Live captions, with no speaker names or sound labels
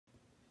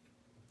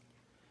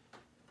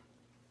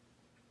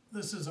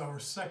This is our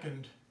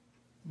second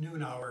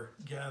noon hour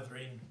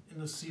gathering in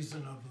the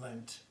season of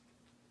Lent.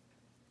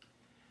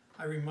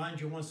 I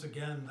remind you once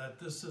again that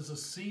this is a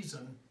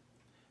season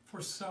for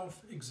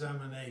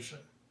self-examination,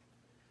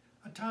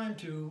 a time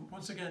to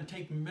once again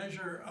take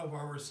measure of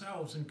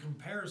ourselves in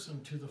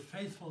comparison to the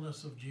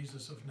faithfulness of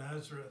Jesus of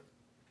Nazareth.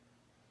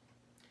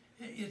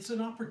 It's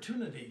an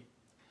opportunity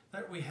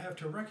that we have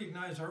to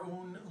recognize our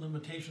own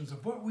limitations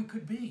of what we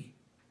could be.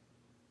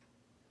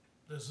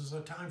 This is a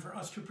time for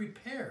us to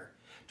prepare,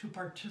 to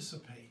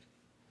participate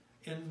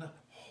in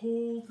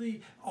all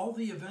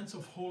the events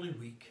of Holy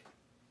Week,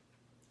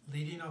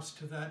 leading us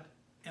to that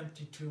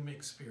empty tomb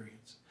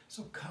experience.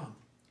 So come,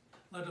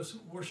 let us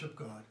worship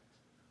God,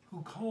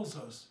 who calls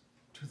us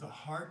to the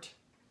heart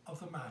of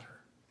the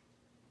matter.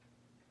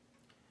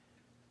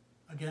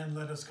 Again,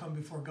 let us come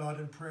before God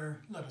in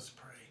prayer. Let us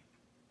pray.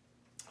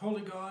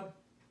 Holy God,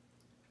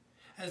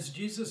 as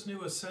Jesus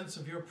knew a sense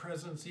of your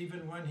presence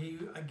even when he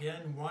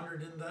again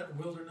wandered in that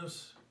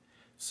wilderness,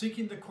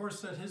 seeking the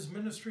course that his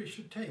ministry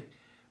should take,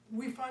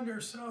 we find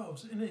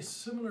ourselves in a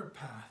similar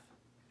path,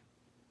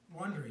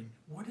 wondering,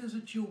 what is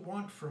it you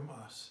want from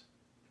us?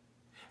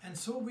 And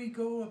so we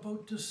go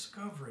about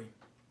discovering,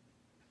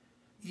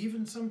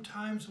 even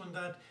sometimes when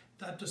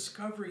that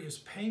discovery is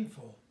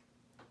painful,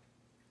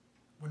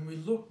 when we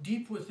look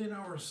deep within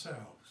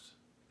ourselves.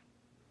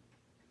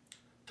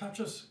 Touch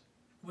us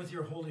with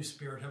your Holy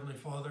Spirit, Heavenly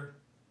Father,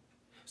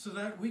 so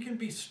that we can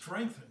be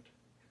strengthened,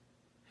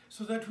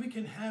 so that we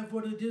can have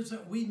what it is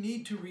that we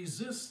need to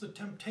resist the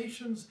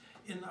temptations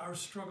in our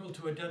struggle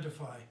to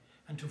identify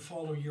and to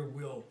follow your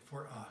will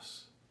for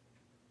us.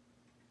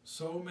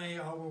 So may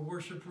our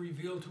worship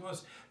reveal to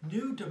us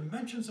new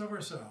dimensions of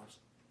ourselves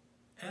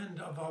and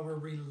of our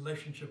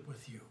relationship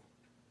with you.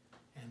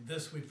 And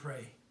this we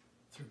pray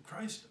through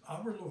Christ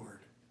our Lord.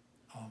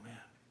 Amen.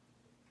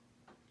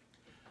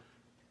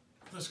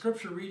 The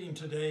scripture reading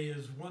today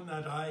is one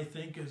that I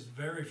think is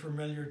very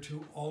familiar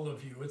to all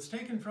of you. It's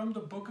taken from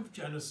the book of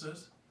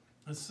Genesis.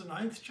 It's the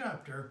 9th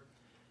chapter.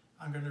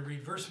 I'm going to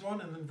read verse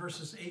 1 and then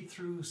verses 8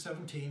 through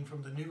 17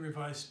 from the New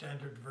Revised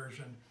Standard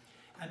Version.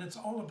 And it's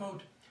all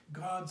about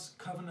God's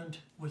covenant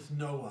with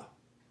Noah.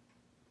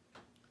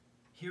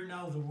 Hear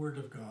now the word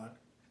of God.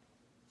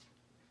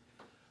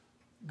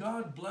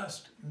 God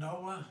blessed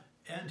Noah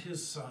and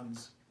his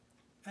sons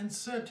and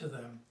said to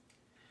them,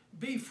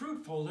 "Be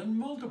fruitful and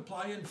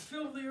multiply and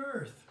fill the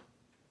earth."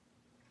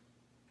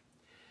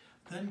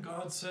 Then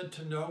God said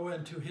to Noah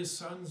and to his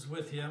sons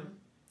with him,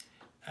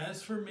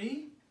 "As for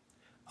me,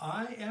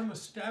 I am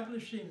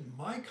establishing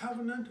my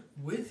covenant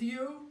with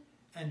you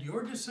and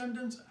your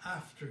descendants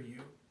after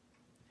you,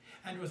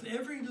 and with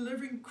every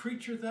living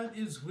creature that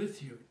is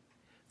with you,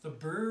 the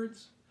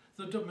birds,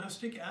 the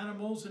domestic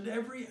animals, and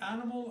every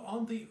animal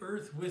on the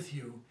earth with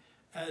you,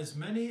 as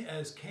many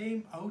as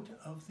came out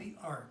of the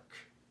ark.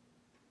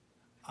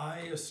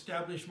 I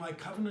establish my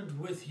covenant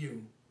with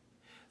you,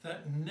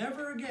 that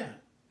never again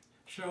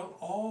shall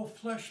all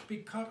flesh be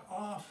cut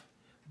off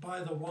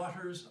by the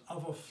waters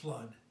of a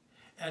flood,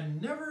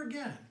 and never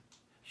again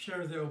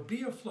shall there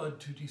be a flood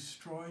to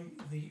destroy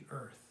the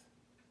earth."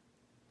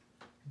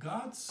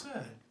 God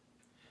said,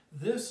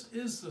 "This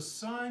is the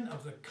sign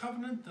of the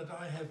covenant that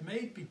I have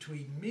made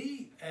between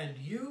me and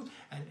you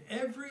and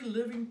every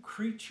living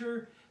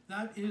creature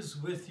that is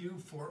with you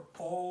for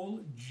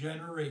all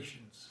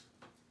generations.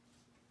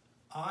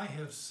 I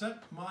have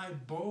set my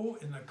bow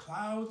in the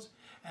clouds,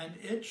 and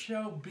it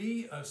shall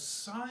be a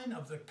sign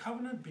of the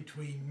covenant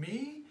between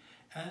me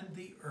and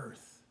the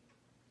earth.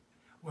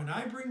 When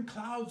I bring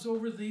clouds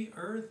over the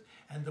earth,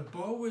 and the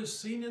bow is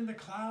seen in the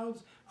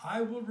clouds,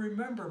 I will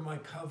remember my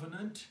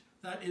covenant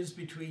that is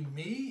between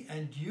me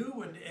and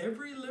you and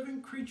every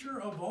living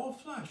creature of all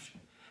flesh,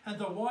 and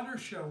the water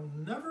shall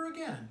never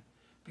again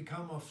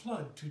become a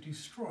flood to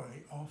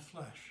destroy all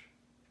flesh.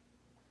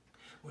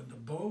 When the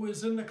bow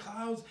is in the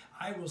clouds,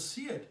 I will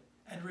see it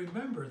and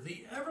remember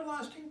the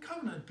everlasting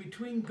covenant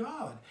between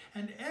God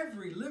and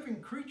every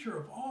living creature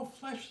of all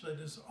flesh that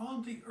is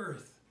on the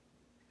earth."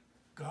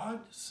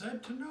 God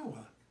said to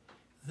Noah,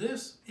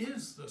 "This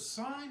is the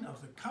sign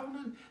of the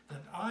covenant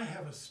that I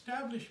have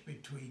established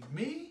between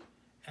me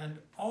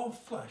and all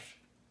flesh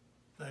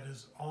that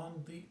is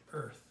on the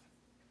earth."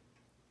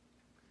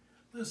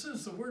 This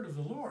is the word of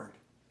the Lord.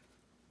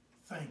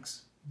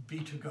 Thanks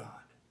be to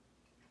God.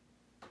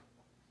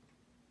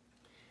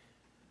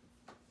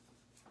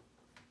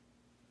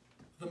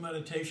 The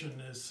meditation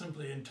is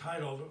simply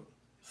entitled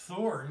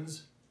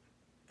Thorns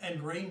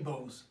and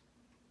Rainbows.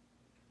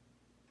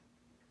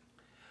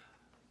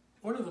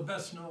 One of the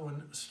best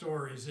known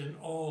stories in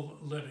all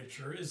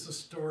literature is the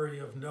story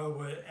of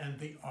Noah and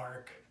the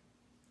ark.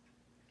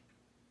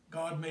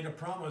 God made a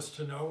promise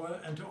to Noah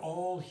and to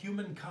all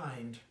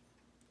humankind.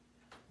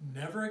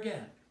 Never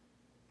again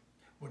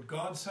would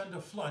God send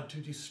a flood to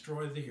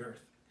destroy the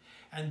earth.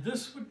 And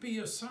this would be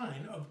a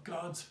sign of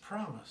God's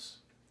promise.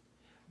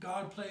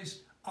 God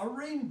placed a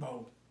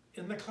rainbow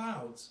in the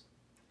clouds.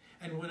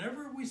 And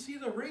whenever we see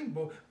the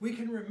rainbow, we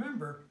can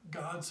remember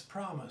God's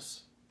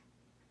promise.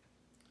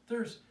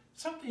 There's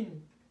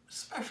something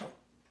special,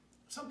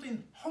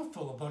 something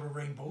hopeful about a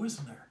rainbow,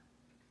 isn't there?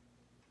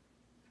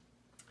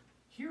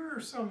 Here are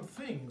some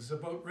things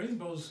about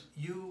rainbows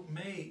you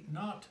may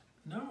not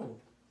know.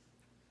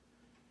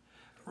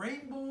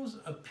 Rainbows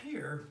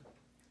appear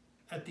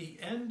at the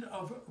end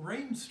of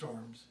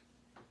rainstorms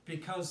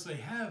because they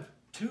have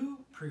two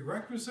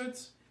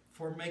prerequisites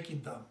for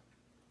making them.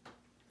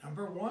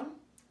 Number one,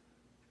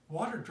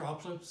 water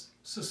droplets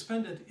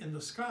suspended in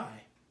the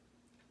sky.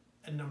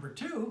 And number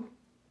two,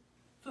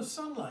 the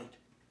sunlight.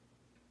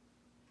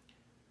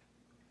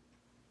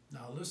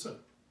 Now listen,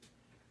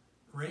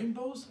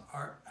 rainbows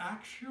are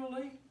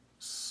actually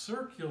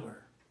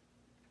circular.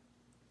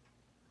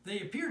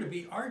 They appear to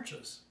be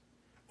arches,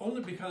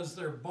 only because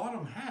their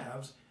bottom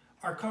halves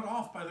are cut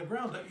off by the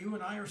ground that you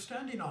and I are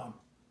standing on.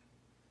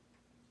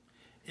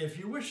 If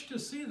you wish to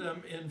see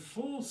them in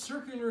full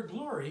circular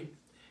glory,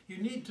 you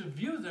need to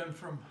view them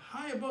from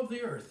high above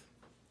the earth,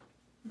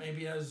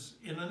 maybe as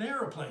in an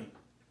aeroplane.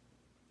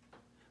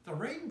 The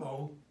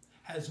rainbow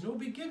has no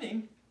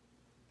beginning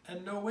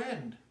and no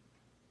end.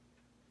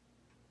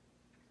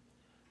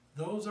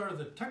 Those are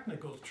the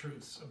technical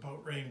truths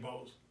about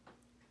rainbows,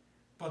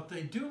 but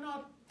they do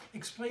not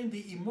explain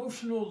the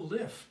emotional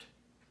lift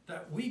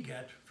that we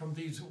get from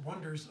these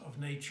wonders of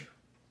nature.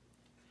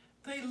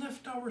 They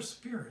lift our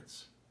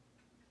spirits.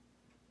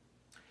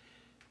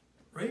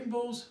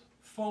 Rainbows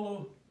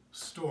follow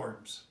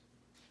storms.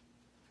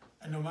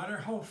 And no matter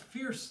how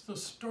fierce the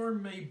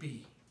storm may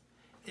be,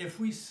 if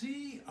we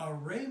see a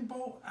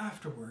rainbow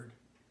afterward,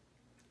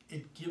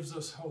 it gives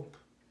us hope.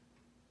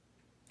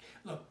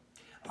 Look,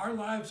 our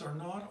lives are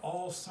not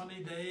all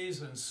sunny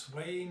days and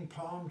swaying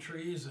palm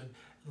trees and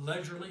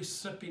leisurely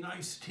sipping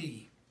iced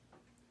tea.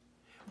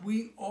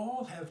 We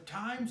all have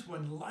times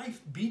when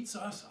life beats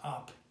us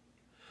up.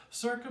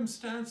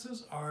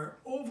 Circumstances are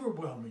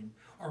overwhelming,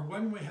 or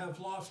when we have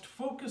lost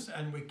focus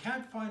and we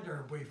can't find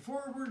our way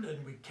forward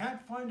and we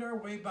can't find our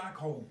way back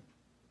home.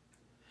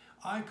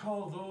 I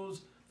call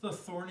those the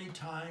thorny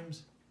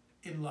times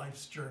in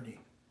life's journey.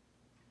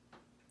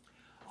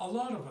 A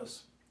lot of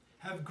us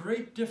have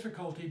great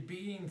difficulty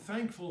being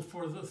thankful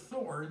for the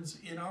thorns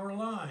in our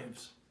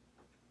lives.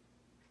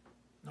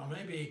 Now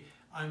maybe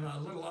I'm a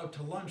little out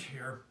to lunch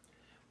here,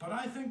 but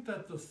I think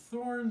that the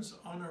thorns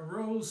on a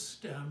rose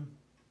stem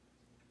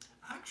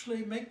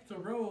actually make the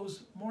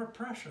rose more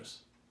precious.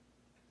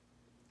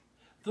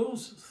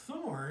 Those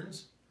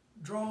thorns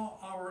draw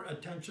our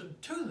attention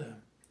to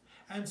them,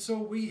 and so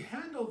we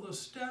handle the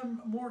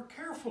stem more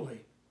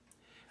carefully,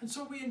 and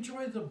so we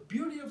enjoy the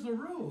beauty of the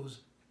rose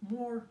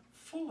more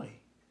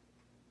fully.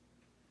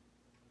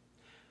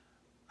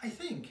 I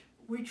think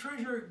we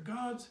treasure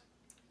God's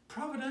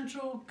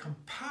providential,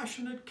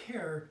 compassionate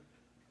care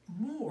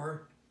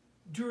more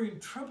during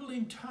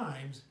troubling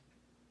times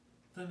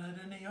than at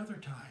any other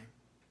time.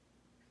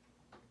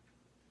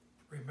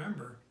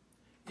 Remember,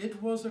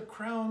 it was a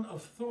crown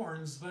of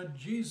thorns that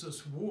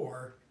Jesus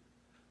wore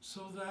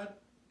so that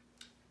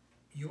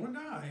you and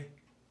I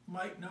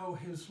might know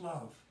his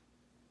love.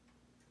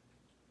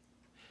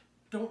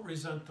 Don't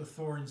resent the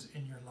thorns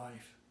in your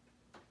life.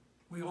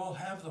 We all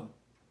have them.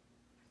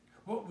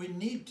 What we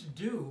need to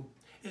do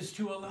is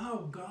to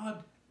allow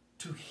God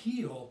to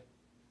heal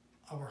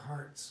our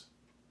hearts.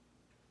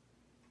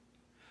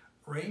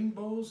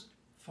 Rainbows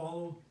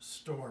follow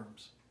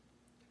storms.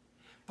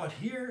 But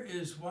here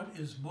is what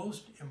is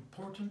most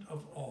important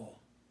of all.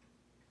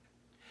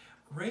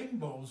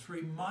 Rainbows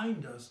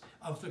remind us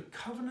of the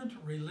covenant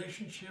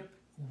relationship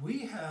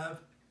we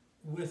have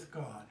with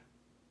God.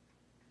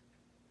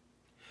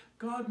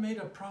 God made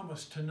a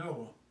promise to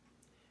Noah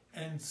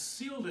and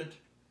sealed it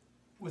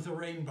with a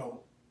rainbow.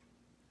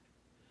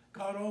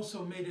 God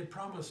also made a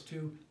promise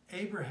to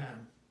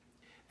Abraham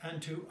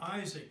and to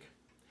Isaac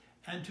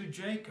and to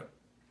Jacob.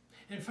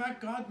 In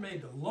fact, God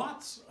made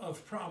lots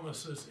of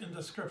promises in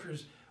the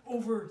scriptures,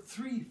 over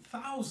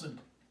 3,000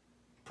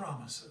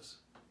 promises.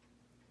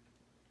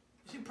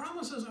 You see,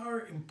 promises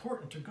are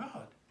important to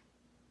God,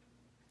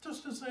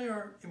 just as they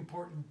are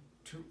important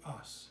to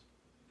us.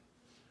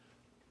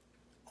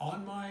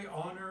 On my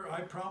honor,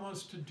 I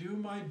promise to do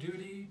my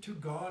duty to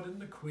God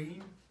and the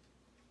Queen.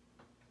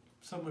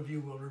 Some of you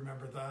will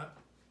remember that.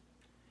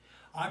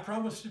 I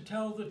promise to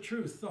tell the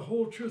truth, the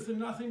whole truth, and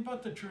nothing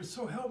but the truth,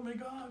 so help me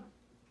God.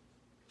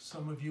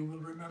 Some of you will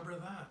remember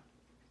that.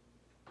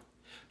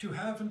 To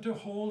have and to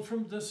hold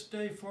from this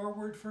day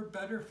forward, for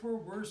better, for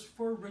worse,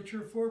 for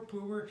richer, for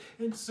poorer,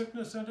 in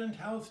sickness and in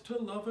health, to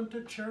love and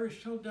to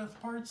cherish till death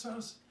parts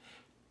us.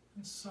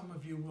 And some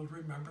of you will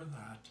remember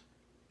that.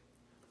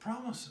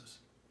 Promises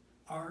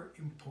are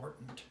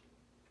important.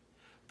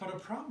 But a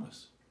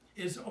promise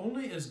is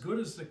only as good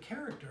as the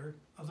character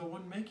of the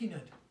one making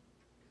it.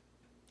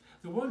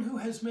 The one who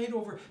has made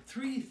over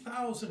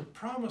 3,000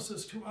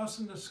 promises to us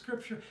in the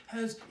scripture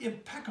has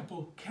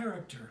impeccable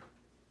character.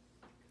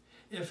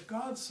 If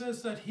God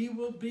says that he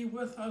will be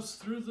with us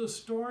through the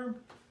storm,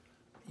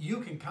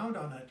 you can count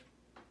on it.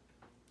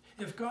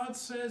 If God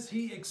says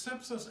he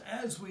accepts us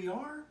as we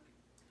are,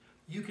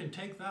 you can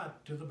take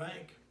that to the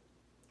bank.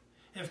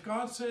 If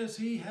God says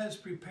he has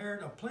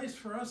prepared a place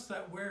for us,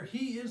 that where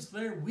he is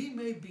there we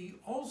may be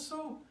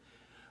also,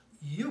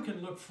 you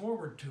can look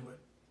forward to it.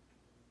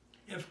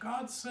 If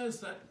God says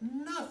that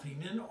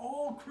nothing in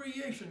all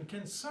creation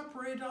can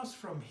separate us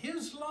from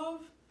his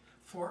love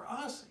for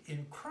us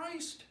in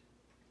Christ,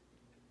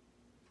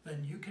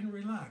 then you can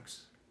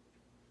relax,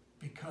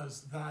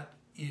 because that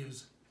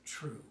is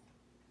true.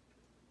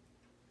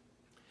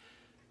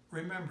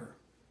 Remember,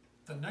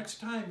 the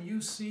next time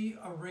you see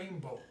a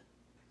rainbow,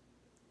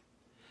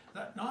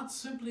 that not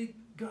simply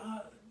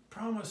God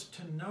promised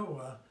to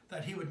Noah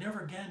that he would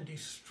never again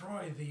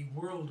destroy the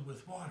world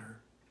with water,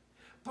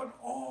 but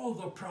all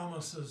the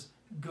promises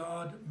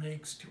God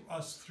makes to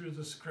us through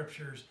the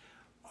scriptures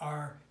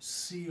are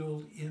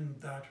sealed in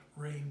that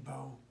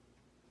rainbow.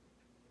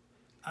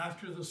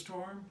 After the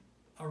storm,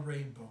 a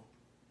rainbow.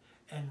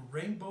 And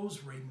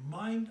rainbows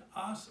remind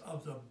us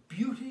of the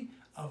beauty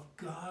of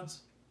God's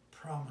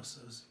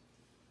promises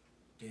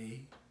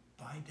day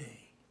by day.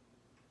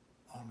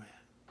 Amen.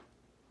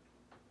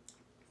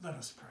 Let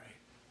us pray.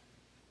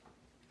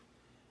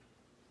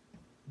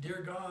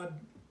 Dear God,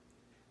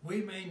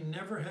 we may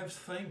never have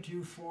thanked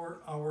you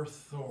for our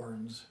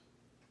thorns.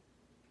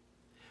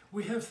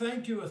 We have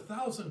thanked you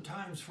 1,000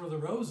 times for the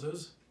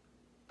roses,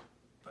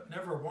 but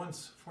never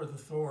once for the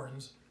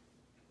thorns.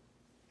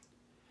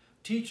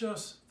 Teach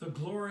us the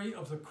glory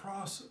of the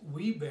cross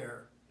we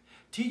bear.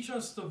 Teach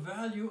us the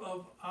value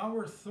of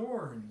our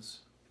thorns.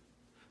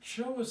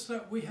 Show us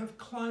that we have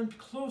climbed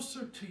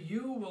closer to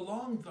you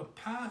along the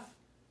path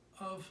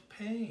of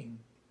pain.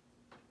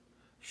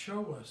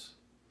 Show us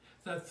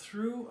that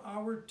through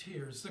our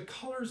tears, the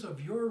colors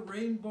of your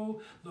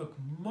rainbow look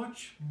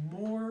much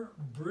more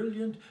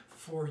brilliant,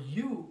 for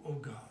you, O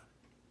God,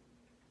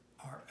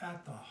 are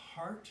at the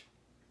heart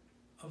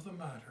of the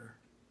matter.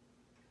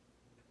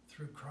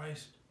 Through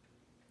Christ,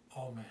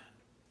 amen.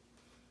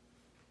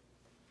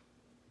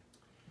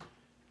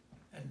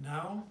 And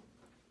now,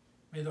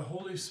 may the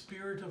Holy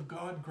Spirit of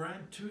God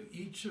grant to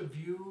each of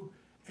you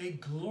a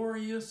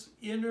glorious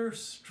inner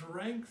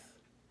strength,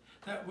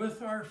 that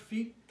with our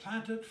feet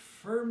planted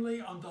firmly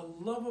on the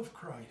love of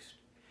Christ,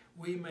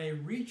 we may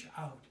reach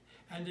out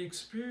and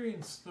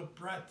experience the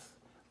breadth,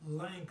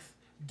 length,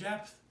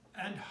 depth,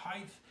 and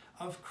height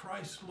of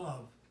Christ's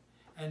love.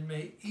 And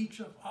may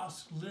each of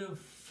us live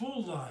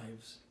full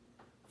lives,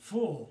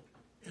 full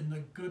in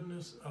the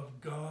goodness of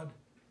God,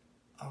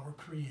 our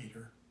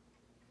Creator.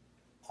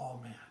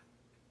 Amen.